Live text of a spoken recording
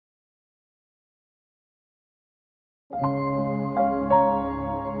एक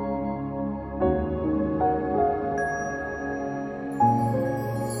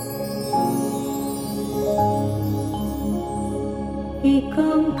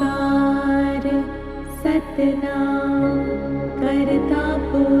ओंकार सतनाम करता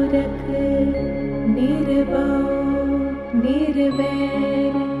पुरख निर्भव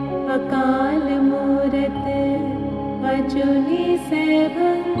निर्वैर अकाल मूरत अजूनी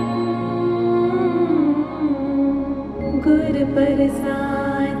सैभं गुर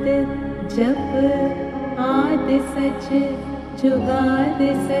प्रसाद जप आद सच जुगाद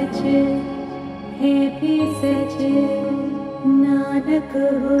सच है भी सच नानक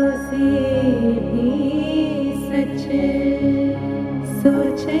होसे भी सच।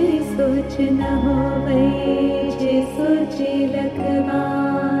 सोचै सोच न होवै जे सोचे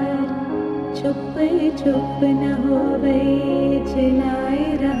लखवार चुप चुप न होवै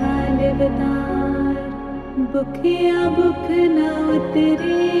चिल्लाए रहा लिवतार भुखिया भुख न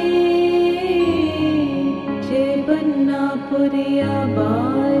उतरे जे बन्ना पुरिया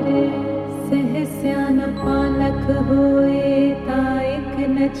बार सहस्या न पालक होए ताइक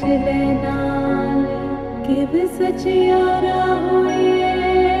न चले नाल किव सचियारा होए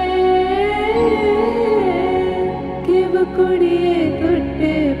किव कुड़िए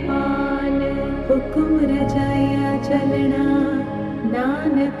टुटे पाल हुकुम रजाया चलना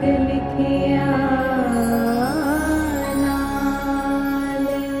नानक लिखिया